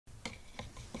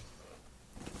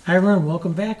Hi everyone,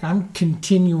 welcome back. I'm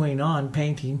continuing on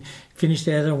painting. Finished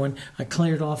the other one. I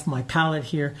cleared off my palette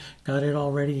here, got it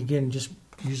all ready. Again, just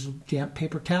use a damp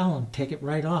paper towel and take it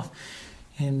right off.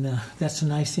 And that's a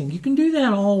nice thing. You can do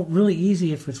that all really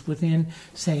easy if it's within,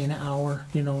 say, an hour.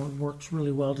 You know, it works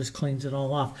really well, just cleans it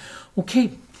all off.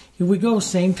 Okay, here we go.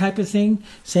 Same type of thing.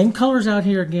 Same colors out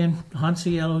here again.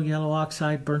 Hansa yellow, yellow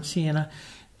oxide, burnt sienna,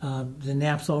 the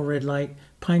naphthol red light,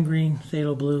 pine green,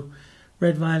 phthalo blue,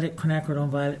 red violet, quinacridone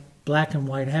violet, black and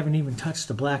white. I haven't even touched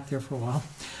the black there for a while.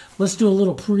 Let's do a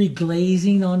little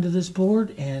pre-glazing onto this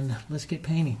board and let's get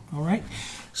painting. All right.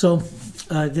 So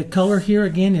the color here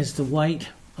again is the white,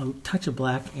 a touch of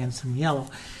black, and some yellow.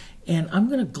 And I'm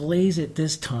going to glaze it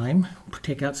this time.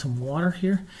 Take out some water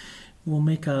here. We'll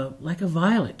make like a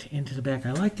violet into the back.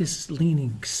 I like this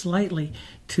leaning slightly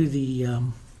to the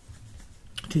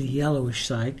yellowish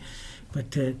side.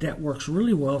 But that works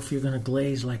really well if you're going to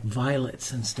glaze like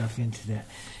violets and stuff into that.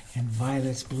 And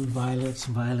violets, blue violets,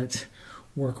 and violets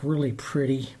work really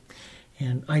pretty.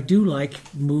 And I do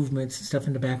like movements and stuff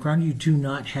in the background. You do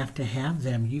not have to have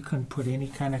them. You can put any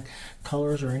kind of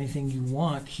colors or anything you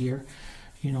want here.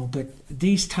 You know, but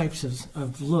these types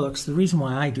of looks, the reason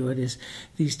why I do it is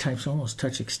these types almost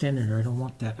touch extended. I don't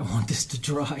want that. I want this to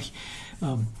dry.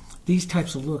 These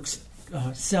types of looks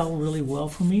sell really well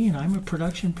for me, and I'm a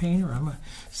production painter. I'm a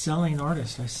selling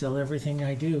artist. I sell everything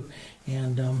I do,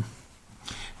 and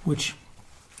which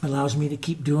allows me to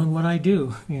keep doing what I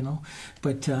do, you know.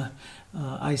 But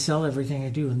I sell everything I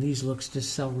do, and these looks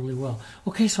just sell really well.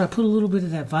 Okay, so I put a little bit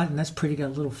of that violet, and that's pretty.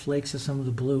 Got little flakes of some of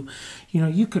the blue. You know,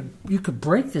 you could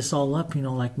break this all up, you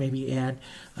know, like maybe add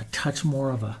a touch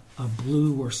more of a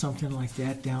blue or something like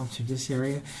that down to this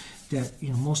area. That, you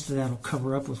know, most of that will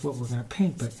cover up with what we're going to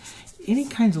paint, but any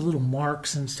kinds of little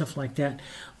marks and stuff like that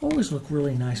always look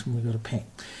really nice when we go to paint.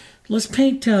 Let's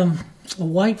paint a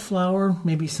white flower,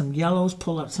 maybe some yellows,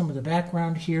 pull out some of the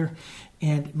background here,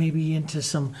 and maybe into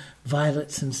some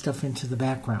violets and stuff into the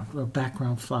background, or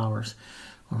background flowers.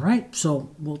 All right,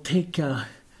 so we'll take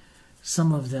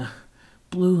some of the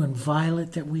blue and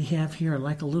violet that we have here,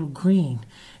 like a little green.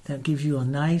 That gives you a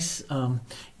nice, you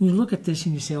look at this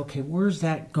and you say, okay, where's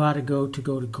that got to go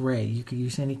to gray? You could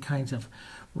use any kinds of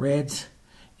reds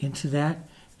into that,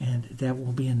 and that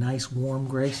will be a nice warm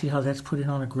gray. See how that's putting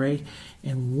on a gray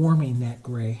and warming that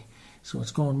gray. So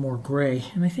it's going more gray,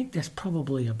 and I think that's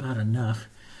probably about enough.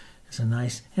 It's a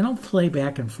nice, and I'll play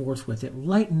back and forth with it.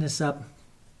 Lighten this up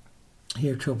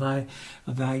here to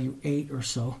a value 8 or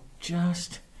so,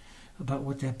 just about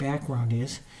what that background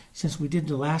is. Since we did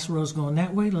the last rows going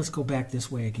that way, let's go back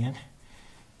this way again.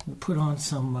 We'll put on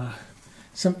some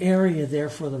area there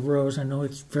for the rose. I know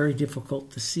it's very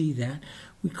difficult to see that.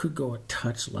 We could go a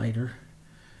touch lighter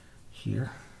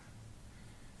here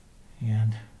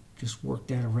and just work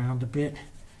that around a bit.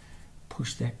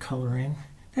 Push that color in.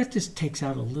 That just takes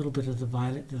out a little bit of the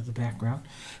violet of the background,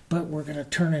 but we're going to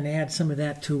turn and add some of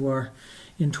that to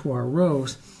into our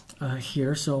rose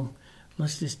here. So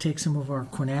let's just take some of our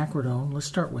quinacridone. Let's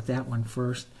start with that one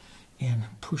first and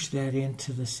push that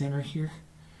into the center here,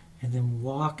 and then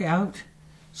walk out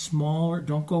smaller.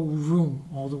 Don't go room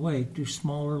all the way. Do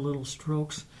smaller little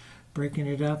strokes, breaking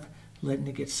it up, letting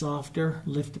it get softer.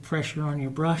 Lift the pressure on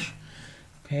your brush.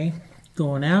 Okay,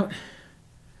 going out.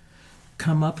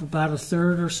 Come up about a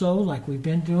third or so, like we've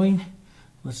been doing.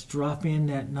 Let's drop in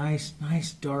that nice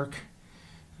dark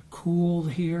cool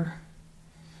here.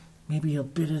 Maybe a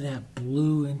bit of that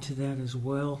blue into that as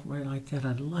well, right like that.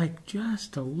 I'd like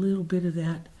just a little bit of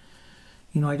that.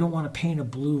 You know, I don't want to paint a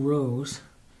blue rose.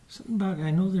 Something about,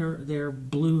 I know they're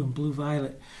blue and blue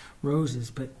violet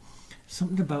roses, but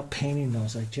something about painting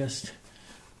those, I just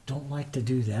don't like to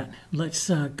do that. Let's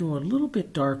go a little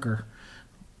bit darker.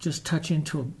 Just touch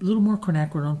into a little more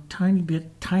quinacridone,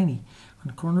 tiny, on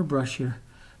the corner brush here.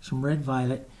 Some red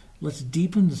violet. Let's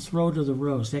deepen the throat of the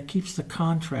rose. That keeps the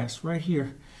contrast right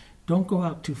here. Don't go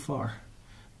out too far.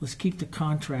 Let's keep the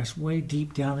contrast way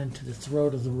deep down into the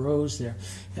throat of the rose there.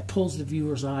 That pulls the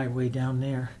viewer's eye way down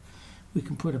there. We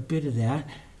can put a bit of that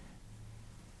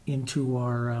into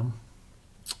our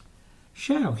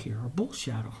shadow here, our bull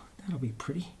shadow. That'll be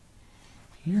pretty.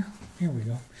 Here we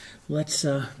go. Let's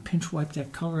pinch wipe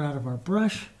that color out of our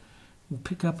brush. We'll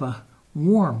pick up a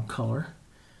warm color.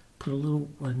 Put a little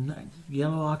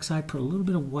yellow oxide, put a little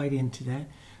bit of white into that.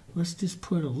 Let's just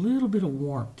put a little bit of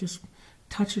warmth. Just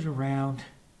touch it around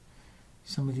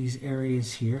some of these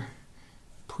areas here.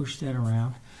 Push that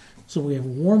around. So we have a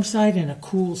warm side and a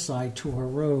cool side to our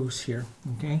rose here.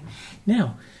 Okay.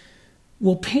 Now,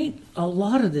 we'll paint a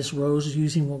lot of this rose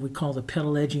using what we call the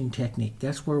petal edging technique.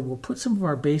 That's where we'll put some of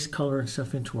our base color and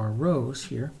stuff into our rose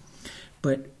here.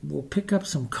 But we'll pick up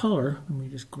some color. Let me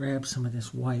just grab some of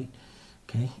this white.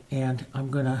 Okay, and I'm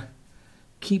going to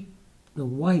keep the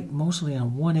white mostly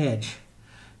on one edge.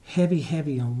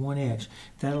 Heavy on one edge.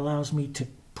 That allows me to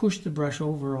push the brush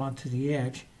over onto the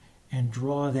edge and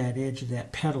draw that edge of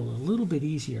that petal a little bit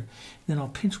easier. Then I'll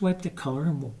pinch wipe the color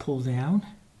and we'll pull down.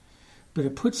 But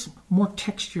it puts more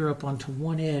texture up onto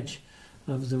one edge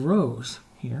of the rose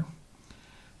here.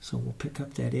 So we'll pick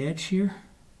up that edge here.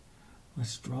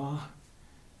 Let's draw,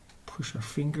 push our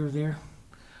finger there.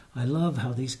 I love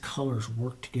how these colors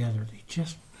work together. They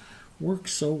just work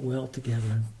so well together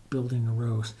in building a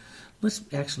rose. Let's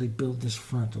actually build this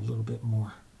front a little bit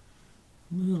more.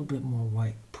 A little bit more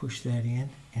white. Push that in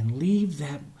and leave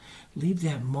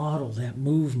that model, that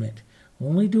movement.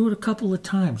 Only do it a couple of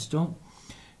times.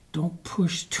 Don't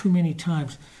push too many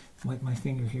times. Wipe my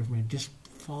finger here for a minute. Just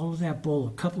follow that bowl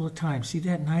a couple of times. See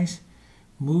that nice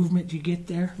movement you get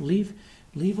there? Leave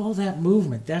all that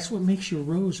movement. That's what makes your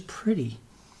rose pretty.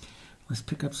 Let's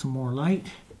pick up some more light.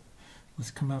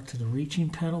 Let's come out to the reaching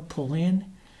petal. Pull in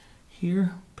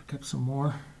here. Pick up some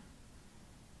more.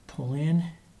 Pull in.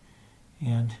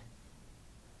 And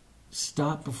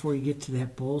stop before you get to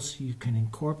that bowl so you can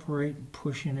incorporate and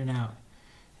push in and out.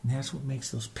 And that's what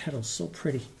makes those petals so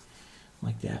pretty,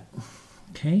 like that.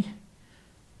 Okay?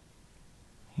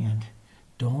 And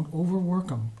don't overwork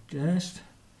them.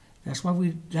 That's why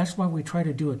we try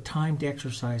to do a timed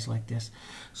exercise like this,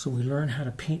 so we learn how to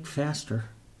paint faster,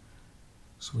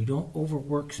 so we don't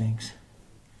overwork things.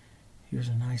 Here's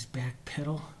a nice back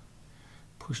petal.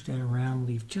 Push that around,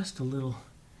 leave just a little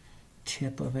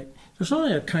tip of it. There's all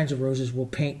other kinds of roses we'll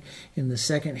paint in the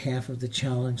second half of the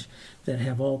challenge that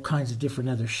have all kinds of different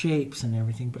other shapes and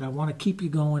everything, but I want to keep you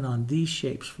going on these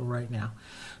shapes for right now.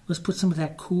 Let's put some of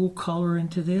that cool color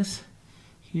into this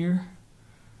here.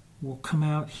 We'll come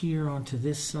out here onto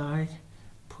this side,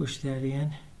 push that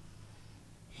in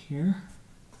here.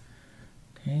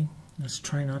 Okay, let's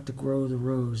try not to grow the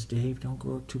rose, Dave. Don't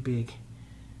grow it too big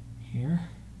here.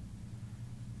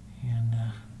 And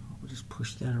we'll just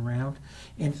push that around.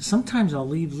 And sometimes I'll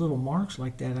leave little marks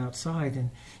like that outside, and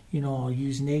you know, I'll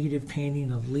use negative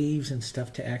painting of leaves and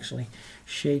stuff to actually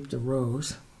shape the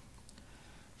rose.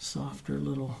 Softer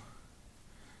little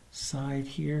side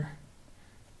here.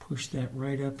 Push that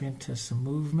right up into some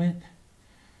movement.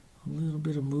 A little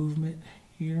bit of movement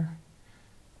here,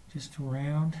 just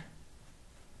around.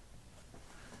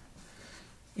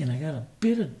 And I got a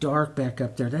bit of dark back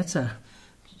up there. That's a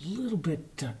little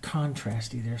bit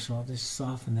contrasty there, so I'll just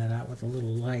soften that out with a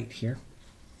little light here.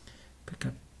 Pick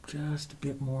up just a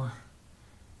bit more.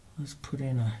 Let's put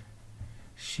in a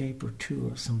shape or two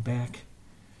of some back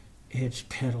edge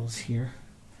petals here.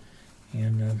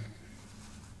 And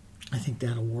I think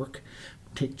that'll work.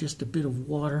 Take just a bit of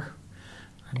water.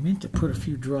 I meant to put a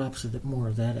few drops of more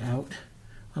of that out.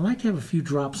 I like to have a few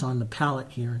drops on the palette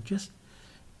here and just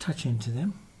touch into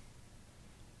them.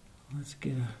 Let's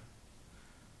get a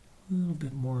little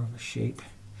bit more of a shape.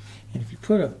 And if you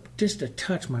put just a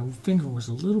touch, my finger was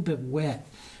a little bit wet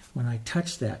when I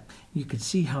touched that. You could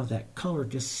see how that color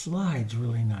just slides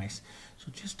really nice.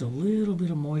 So just a little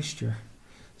bit of moisture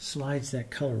slides that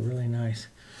color really nice.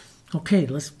 Okay,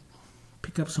 let's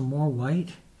pick up some more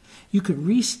white. You could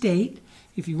restate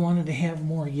if you wanted to have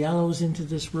more yellows into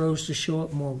this rose to show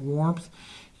up more warmth.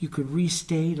 You could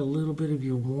restate a little bit of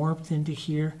your warmth into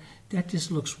here. That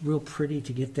just looks real pretty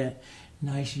to get that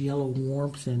nice yellow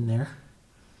warmth in there.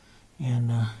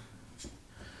 And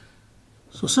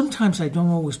so sometimes I don't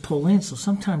always pull in, so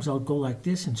sometimes I'll go like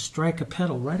this and strike a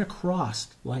petal right across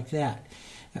like that.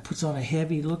 That puts on a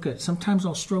heavy look at it. Sometimes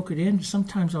I'll stroke it in,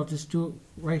 sometimes I'll just do it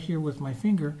right here with my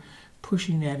finger,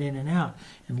 pushing that in and out,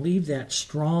 and leave that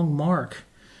strong mark.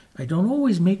 I don't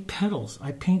always make petals.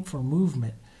 I paint for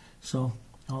movement. So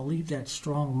I'll leave that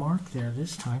strong mark there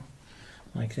this time,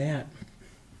 like that.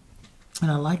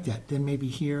 And I like that. Then maybe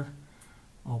here,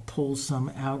 I'll pull some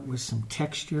out with some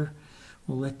texture.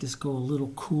 We'll let this go a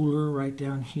little cooler right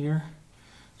down here.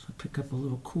 So pick up a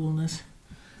little coolness,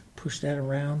 push that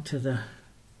around to the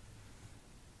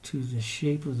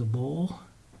shape of the bowl.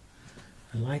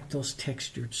 I like those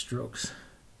textured strokes.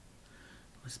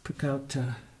 Let's pick out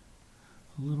a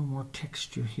little more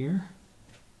texture here,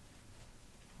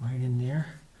 right in there.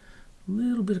 A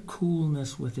little bit of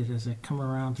coolness with it as I come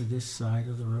around to this side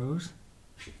of the rose.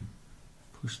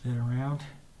 Push that around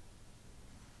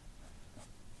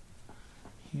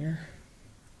here.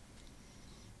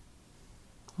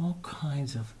 All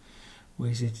kinds of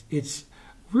ways. It's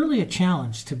really a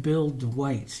challenge to build the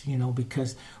whites, you know,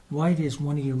 because white is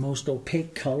one of your most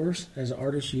opaque colors as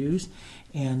artists use,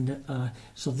 and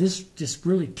so this just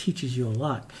really teaches you a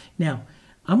lot. Now,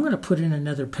 I'm going to put in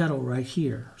another petal right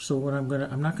here. So what I'm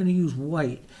not going to use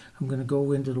white. I'm going to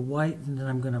go into the white, and then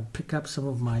I'm going to pick up some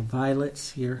of my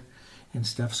violets here and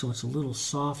stuff, so it's a little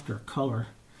softer color,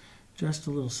 just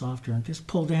a little softer, and just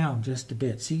pull down just a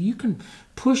bit. See, you can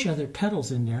push other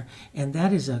petals in there, and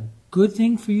that is a good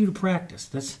thing for you to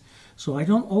practice. So I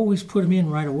don't always put them in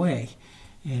right away,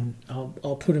 and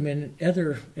I'll put them in at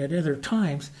other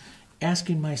times,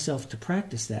 asking myself to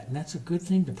practice that, and that's a good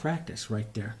thing to practice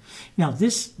right there. Now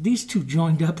these two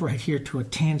joined up right here to a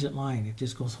tangent line. It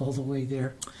just goes all the way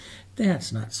there.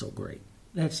 That's not so great.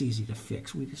 That's easy to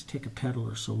fix. We just take a petal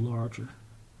or so longer,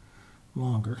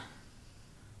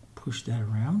 push that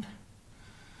around,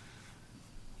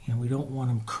 and we don't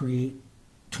want to create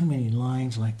too many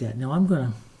lines like that. Now I'm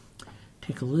going to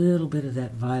take a little bit of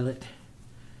that violet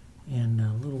and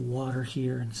a little water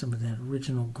here and some of that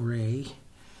original gray,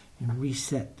 and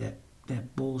reset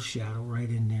that bull shadow right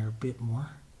in there a bit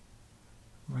more.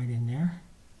 Right in there.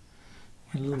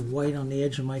 And a little white on the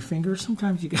edge of my finger.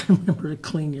 Sometimes you got to remember to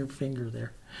clean your finger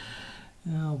there.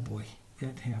 Oh boy,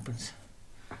 that happens.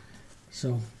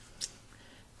 So,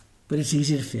 but it's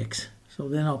easy to fix. So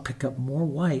then I'll pick up more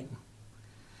white,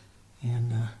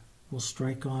 and we'll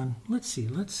strike on. Let's see,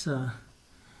 let's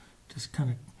just kind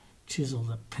of chisel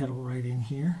the petal right in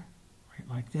here, right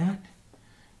like that.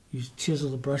 You chisel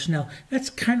the brush. Now, that's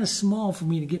kind of small for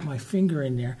me to get my finger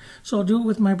in there, so I'll do it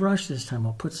with my brush this time.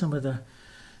 I'll put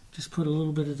just put a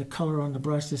little bit of the color on the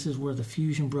brush. This is where the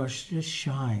fusion brush just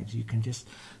shines. You can just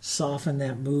soften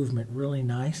that movement really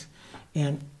nice.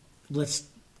 And let's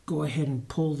go ahead and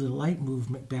pull the light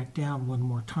movement back down one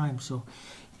more time so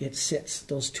it sits.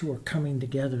 Those two are coming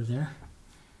together there.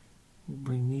 We'll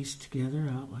bring these together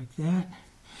out like that.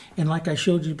 And like I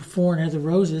showed you before in other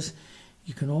roses,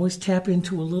 you can always tap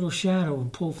into a little shadow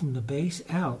and pull from the base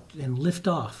out and lift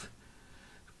off.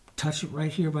 Touch it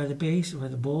right here by the base, by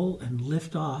the bowl, and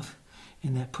lift off.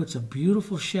 And that puts a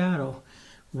beautiful shadow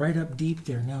right up deep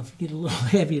there. Now, if you get a little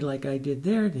heavy like I did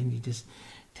there, then you just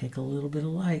take a little bit of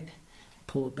light,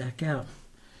 pull it back out.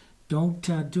 Don't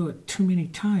do it too many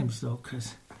times, though,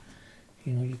 because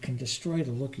you can destroy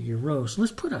the look of your rose.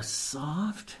 Let's put a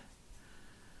soft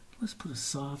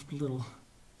little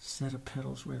set of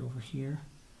petals right over here.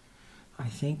 I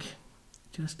think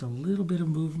just a little bit of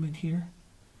movement here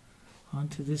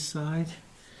onto this side,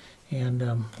 and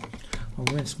I'll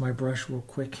rinse my brush real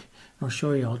quick. I'll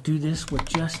show you. I'll do this with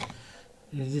just,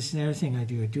 this is another thing I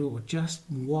do it with just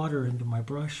water into my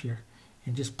brush here,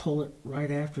 and just pull it right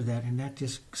after that, and that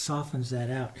just softens that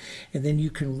out. And then you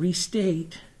can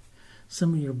restate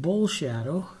some of your bowl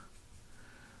shadow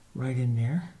right in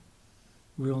there,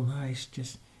 real nice,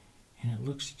 and it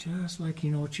looks just like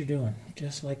you know what you're doing,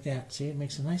 just like that. See, it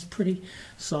makes a nice, pretty,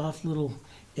 soft little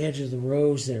edge of the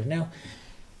rose there. Now,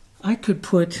 I could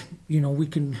put, we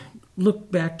can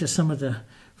look back to some of the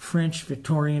French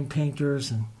Victorian painters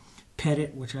and petit,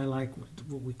 which I like,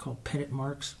 what we call petit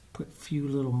marks. Put a few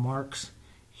little marks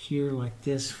here like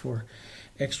this for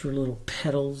extra little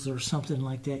petals or something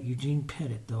like that. Eugene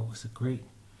Petit, though, was a great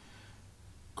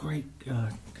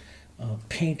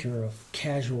painter of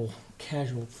casual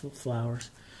flowers.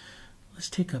 Let's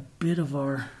take a bit of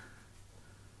our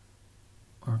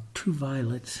two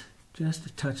violets, just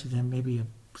a touch of them, maybe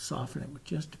soften it with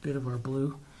just a bit of our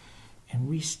blue, and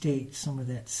restate some of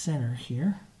that center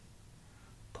here.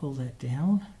 Pull that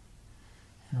down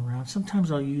and around.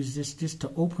 Sometimes I'll use this just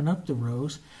to open up the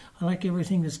rose. I like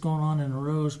everything that's going on in a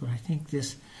rose, but I think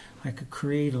this, I could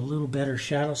create a little better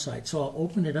shadow side. So I'll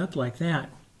open it up like that,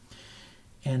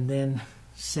 and then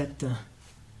set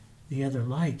the other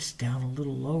lights down a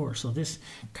little lower. So this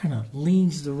kind of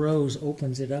leans the rose,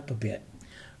 opens it up a bit.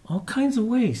 All kinds of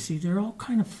ways. See, they're all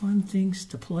kind of fun things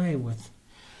to play with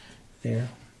there.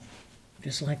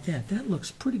 Just like that. That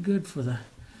looks pretty good for the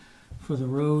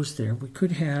rose there. We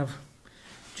could have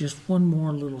just one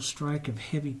more little strike of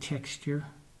heavy texture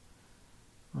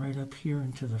right up here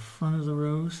into the front of the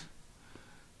rose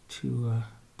to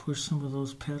push some of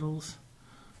those petals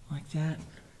like that.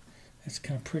 That's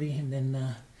kind of pretty. And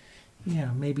then,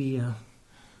 yeah, maybe a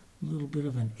little bit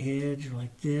of an edge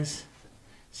like this.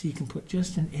 So you can put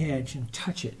just an edge and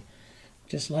touch it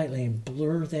just lightly and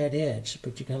blur that edge.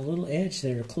 But you got a little edge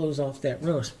there to close off that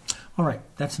rose. All right,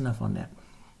 that's enough on that.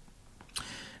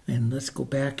 And let's go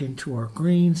back into our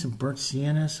greens and burnt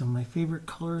sienna, some of my favorite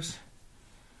colors.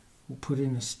 We'll put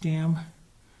in a stem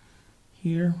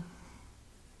here.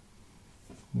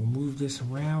 We'll move this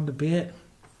around a bit.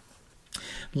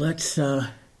 Let's, so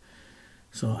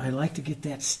I like to get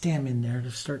that stem in there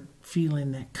to start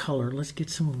feeling that color. Let's get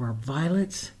some of our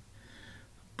violets,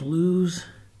 blues,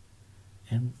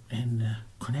 and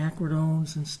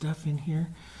quinacridones and stuff in here.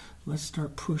 Let's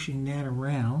start pushing that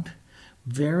around.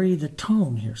 Vary the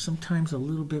tone here. Sometimes a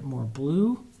little bit more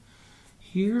blue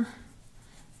here,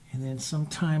 and then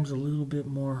sometimes a little bit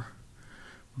more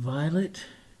violet,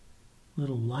 a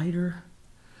little lighter,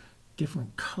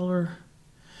 different color.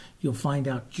 You'll find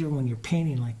out when you're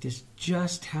painting like this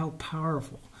just how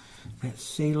powerful that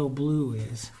phthalo blue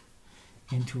is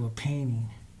into a painting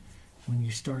when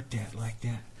you start that like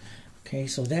that. Okay,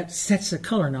 so that sets the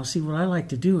color. Now see, what I like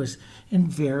to do is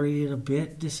vary it a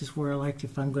bit. This is where I like to,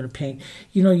 if I'm going to paint,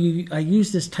 you know, I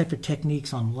use this type of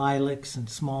techniques on lilacs and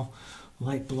small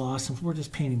light blossoms. We're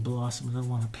just painting blossoms. I don't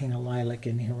want to paint a lilac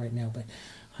in here right now, but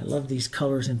I love these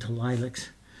colors into lilacs.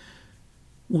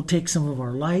 We'll take some of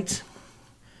our lights,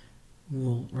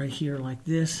 we'll right here like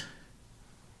this,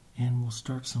 and we'll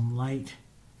start some light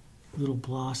little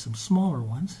blossoms, smaller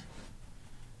ones.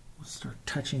 We'll start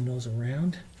touching those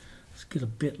around. Let's get a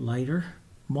bit lighter.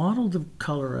 Model the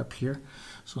color up here.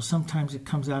 So sometimes it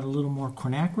comes out a little more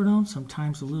quinacridone,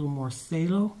 sometimes a little more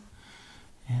phthalo,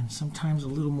 and sometimes a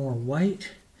little more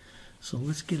white. So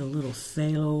let's get a little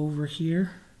phthalo over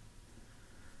here.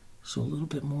 So a little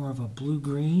bit more of a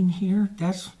blue-green here.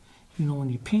 That's, you know, when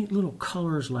you paint little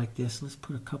colors like this, let's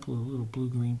put a couple of little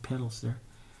blue-green petals there.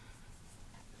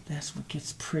 That's what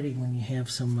gets pretty when you have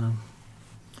some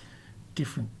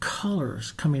different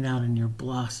colors coming out in your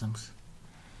blossoms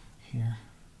here.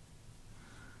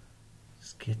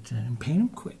 Let's get and paint them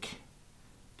quick.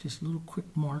 Just little quick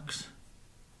marks.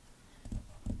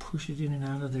 Push it in and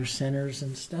out of their centers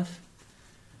and stuff.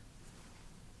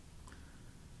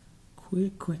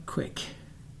 Quick, quick, quick.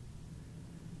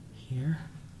 Here.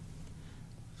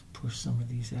 Let's push some of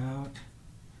these out.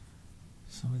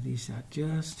 Some of these out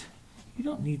just. You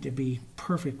don't need to be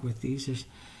perfect with these. There's,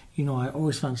 you know, I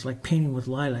always found it's like painting with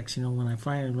lilacs. You know, when I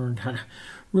finally learned how to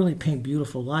really paint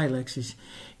beautiful lilacs, is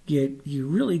you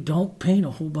really don't paint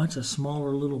a whole bunch of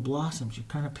smaller little blossoms. You're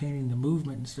kind of painting the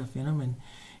movement and stuff in them,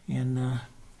 and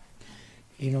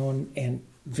you know, and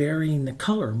varying the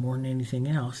color more than anything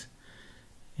else.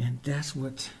 And that's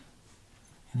what,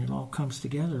 and it all comes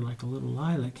together like a little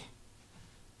lilac.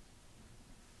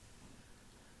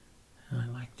 And I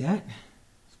like that.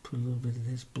 Let's put a little bit of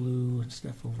this blue and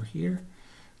stuff over here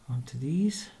onto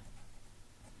these.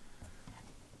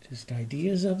 Just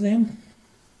ideas of them.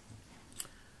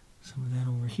 Some of that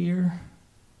over here.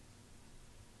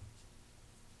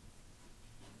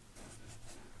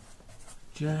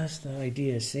 Just the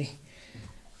ideas, see?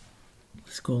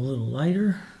 Let's go a little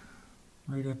lighter.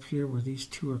 Right up here where these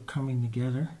two are coming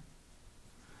together.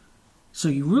 So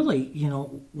you really, you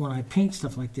know, when I paint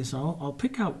stuff like this, I'll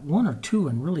pick out one or two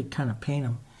and really kind of paint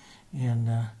them. And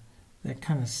that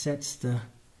kind of sets the,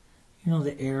 you know,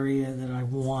 the area that I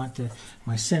want,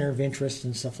 my center of interest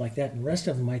and stuff like that. And the rest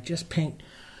of them I just paint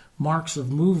marks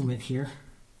of movement here.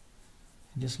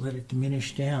 And just let it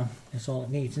diminish down. That's all it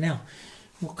needs. Now,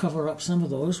 we'll cover up some of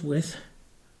those with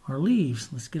our leaves.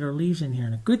 Let's get our leaves in here.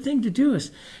 And a good thing to do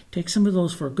is take some of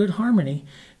those for a good harmony.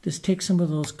 Just take some of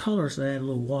those colors. I add a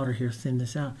little water here, thin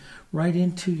this out, right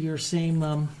into your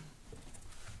same,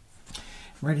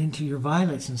 right into your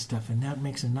violets and stuff, and that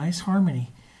makes a nice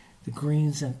harmony. The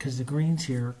greens, and because the greens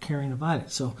here are carrying the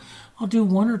violet. So I'll do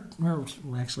one or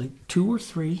actually 2 or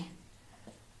 3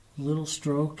 little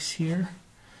strokes here.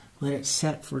 Let it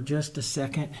set for just a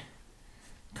second.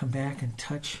 Come back and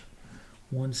touch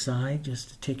one side just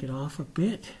to take it off a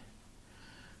bit.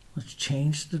 Let's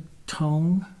change the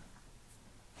tone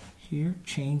here.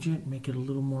 Change it, make it a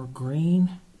little more green.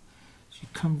 So you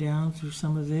come down through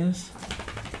some of this.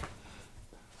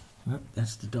 Oh,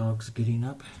 that's the dogs getting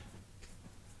up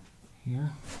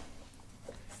here.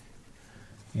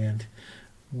 And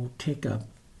we'll take a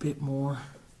bit more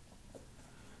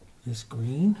this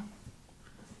green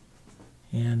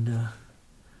and a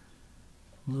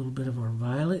little bit of our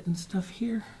violet and stuff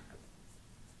here.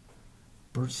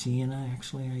 Burnt sienna,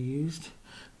 actually, I used.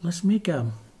 Let's make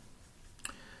a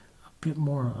bit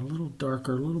more, a little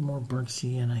darker, a little more burnt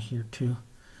sienna here too.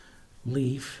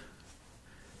 Leaf.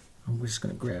 I'm just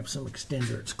going to grab some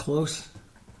extender. It's close.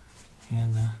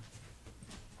 And a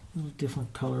little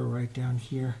different color right down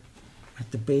here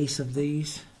at the base of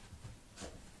these.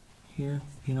 Here,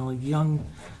 you know, young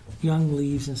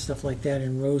leaves and stuff like that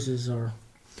in roses are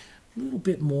a little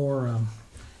bit more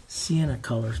sienna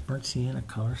colors, burnt sienna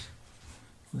colors.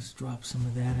 Let's drop some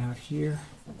of that out here.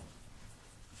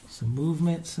 Some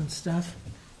movements and stuff.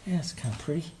 Yeah, it's kind of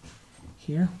pretty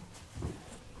here.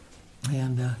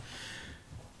 And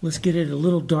let's get it a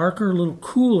little darker, a little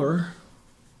cooler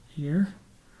here.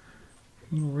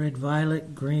 A little red,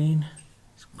 violet, green,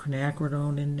 some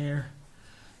quinacridone in there.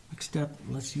 Next up,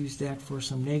 let's use that for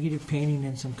some negative painting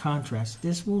and some contrast.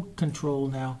 This will control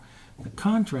now the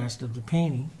contrast of the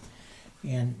painting.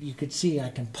 And you can see I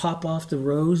can pop off the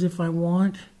rose if I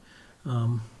want.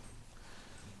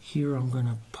 Here I'm going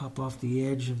to pop off the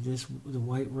edge of the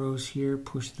white rose here,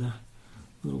 push the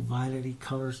little violet-y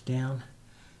colors down.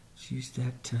 Let's use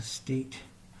that to state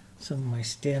some of my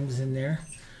stems in there.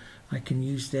 I can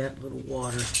use that. Little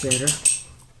water's better.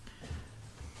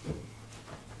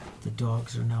 The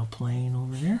dogs are now playing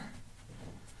over there.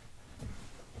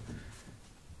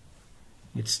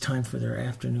 It's time for their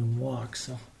afternoon walk,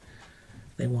 so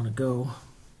they want to go.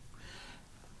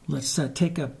 Let's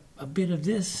take a bit of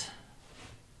this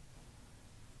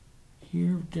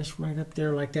here, just right up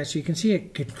there like that. So you can see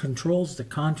it controls the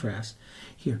contrast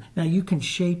here. Now you can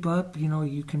shape up,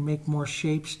 you can make more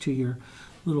shapes to your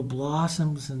little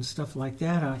blossoms and stuff like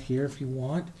that out here if you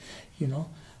want,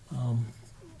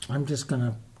 I'm just going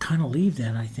to kind of leave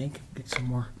that, I think. Get some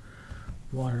more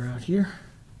water out here.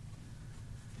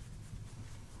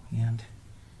 And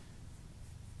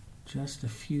just a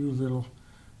few little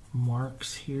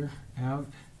marks here out,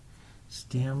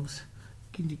 stems.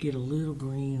 Going to get a little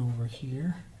green over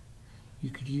here. You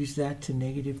could use that to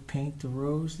negative paint the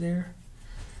rose there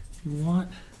if you want.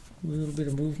 A little bit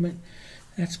of movement.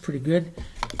 That's pretty good.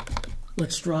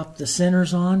 Let's drop the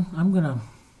centers on. I'm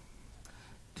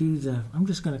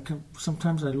just going to,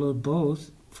 sometimes I load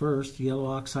both first, the yellow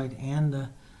oxide and the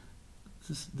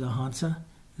Hansa.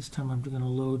 This time I'm going to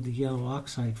load the yellow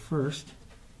oxide first.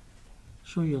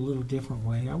 Show you a little different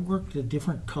way. I worked the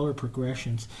different color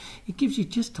progressions. It gives you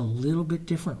just a little bit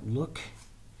different look,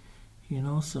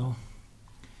 so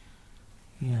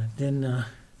yeah. Then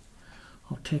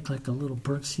I'll take like a little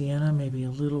burnt sienna, maybe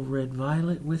a little red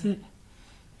violet with it,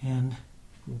 and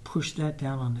we'll push that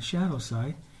down on the shadow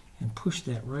side and push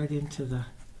that right into the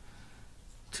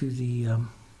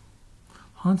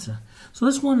Hansa. So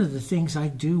that's one of the things I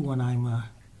do when I'm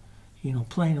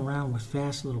playing around with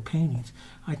fast little paintings.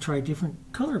 I try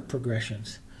different color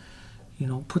progressions.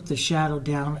 Put the shadow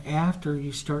down after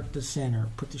you start the center.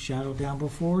 Put the shadow down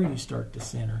before you start the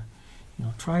center.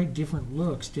 Try different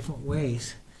looks, different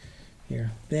ways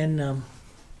here. Then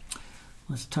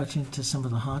let's touch into some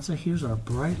of the Hansa. Here's our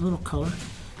bright little color.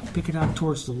 Pick it out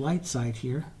towards the light side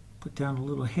here. Put down a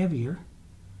little heavier.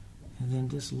 And then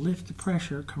just lift the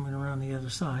pressure coming around the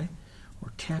other side.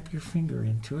 Or tap your finger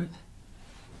into it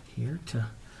here to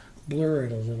blur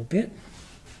it a little bit.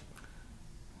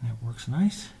 That works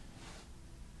nice.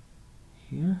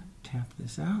 Here, tap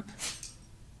this out.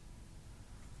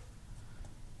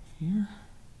 Here,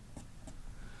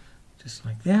 just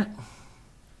like that.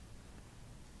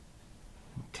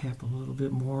 Tap a little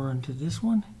bit more onto this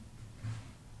one.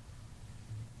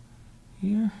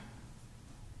 Here,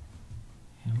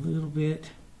 and a little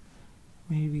bit,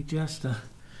 maybe just a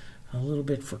little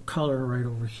bit for color right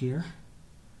over here.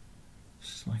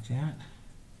 Just like that.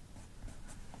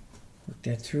 Work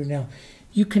that through. Now,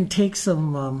 you can take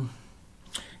some,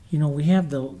 we have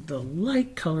the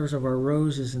light colors of our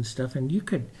roses and stuff, and you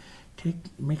could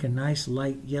make a nice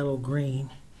light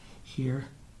yellow-green here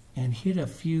and hit a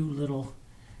few little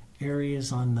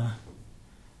areas on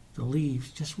the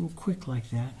leaves, just real quick like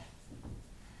that,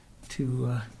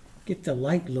 to get the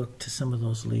light look to some of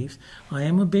those leaves. I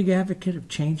am a big advocate of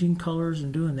changing colors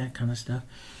and doing that kind of stuff.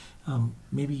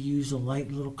 Maybe use a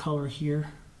light little color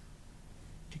here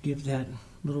to give that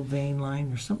little vein line.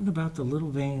 There's something about the little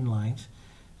vein lines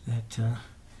that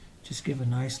just give a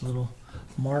nice little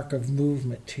mark of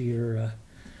movement to your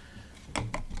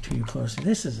colors. So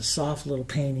this is a soft little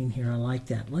painting here. I like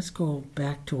that. Let's go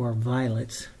back to our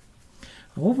violets.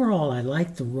 Overall, I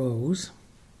like the rose.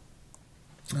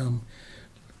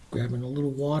 Grabbing a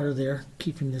little water there,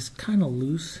 keeping this kind of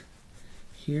loose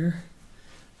here.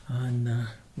 And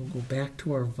we'll go back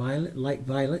to our light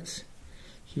violets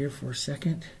here for a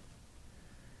second.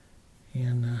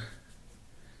 And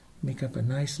make up a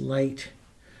nice light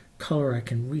color I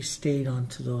can restate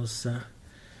onto those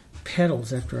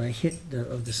petals after I hit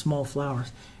the small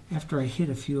flowers, after I hit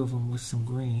a few of them with some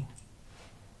green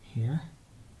here.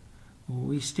 We'll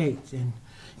restate, and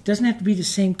it doesn't have to be the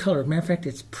same color. Matter of fact,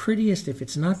 it's prettiest if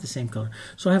it's not the same color.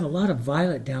 So I have a lot of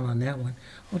violet down on that one.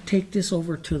 I'll take this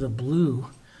over to the blue.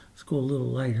 Let's go a little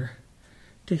lighter.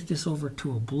 Take this over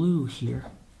to a blue here,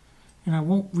 and I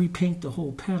won't repaint the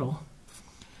whole petal.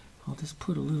 I'll just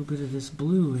put a little bit of this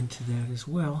blue into that as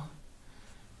well,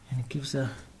 and it gives a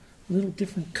little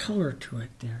different color to it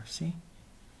there, see?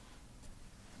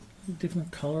 A little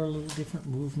different color, a little different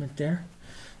movement there.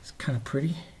 It's kind of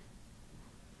pretty.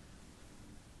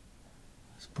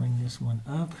 Let's bring this one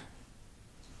up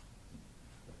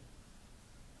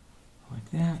like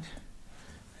that.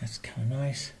 That's kind of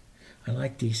nice. I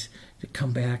like these to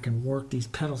come back and work these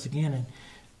petals again, and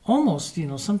almost, you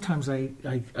know, sometimes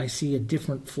I see a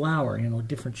different flower, you know, a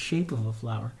different shape of a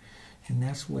flower, and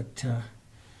that's what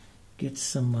gets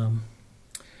some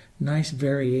nice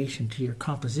variation to your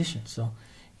composition. So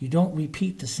you don't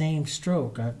repeat the same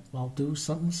stroke. I'll do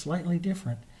something slightly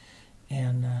different,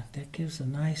 and that gives a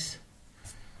nice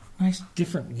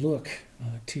different look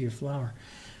to your flower.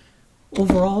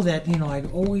 Overall, that, you know,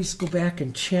 I'd always go back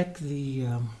and check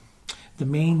the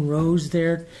main rows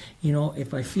there. You know,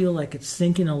 if I feel like it's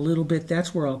sinking a little bit,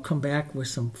 that's where I'll come back with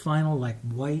some final like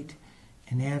white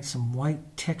and add some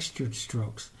white textured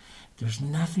strokes. There's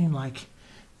nothing like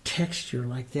texture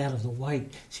like that of the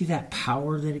white. See that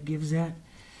power that it gives that?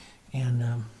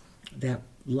 And that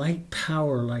light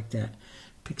power like that.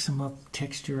 Pick some up,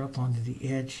 texture up onto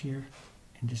the edge here,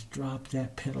 and just drop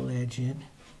that petal edge in.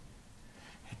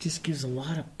 It just gives a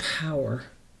lot of power,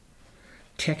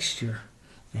 texture.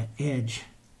 That edge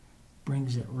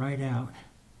brings it right out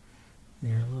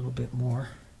there a little bit more.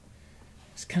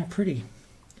 It's kind of pretty.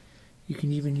 You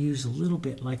can even use a little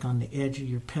bit like on the edge of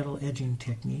your petal edging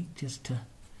technique just to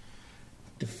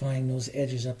define those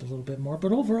edges up a little bit more.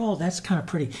 But overall, that's kind of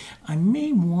pretty. I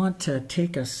may want to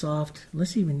take a soft,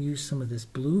 let's even use some of this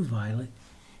blue violet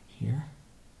here,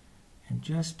 and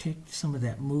just take some of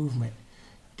that movement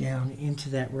down into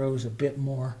that rose a bit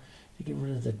more to get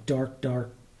rid of the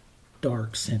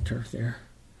dark center there.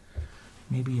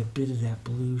 Maybe a bit of that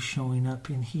blue showing up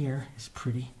in here is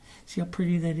pretty. See how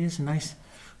pretty that is? A nice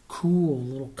cool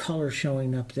little color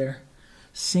showing up there.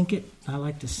 Sink it. I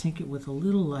like to sink it with a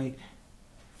little light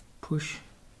push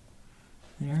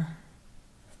there.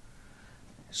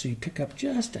 So you pick up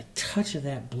just a touch of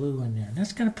that blue in there. And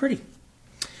that's kind of pretty.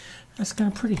 That's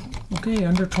kind of pretty. Okay,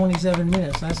 under 27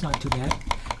 minutes. That's not too bad.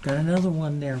 Got another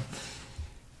one there.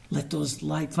 Let those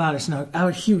light violets. Now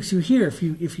out here, so here, if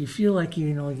you feel like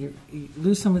you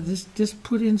lose some of this, just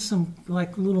put in some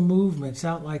like little movements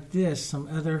out like this, some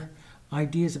other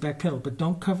ideas of back petal, but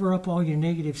don't cover up all your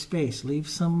negative space. Leave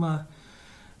some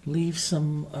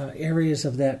areas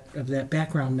of that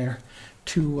background there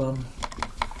to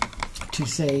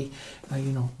say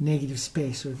negative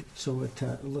space, so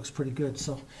it looks pretty good.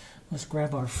 So let's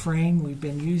grab our frame we've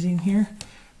been using here,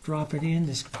 drop it in.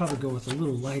 This could probably go with a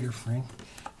little lighter frame.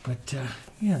 But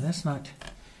yeah, that's not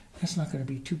going to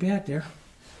be too bad there.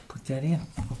 Put that in.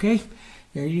 Okay,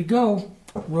 there you go.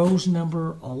 Rose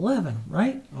number 11,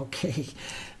 right? Okay,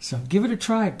 so give it a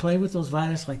try. Play with those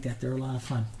violets like that. They're a lot of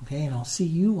fun. Okay, and I'll see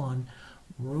you on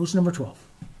rose number 12.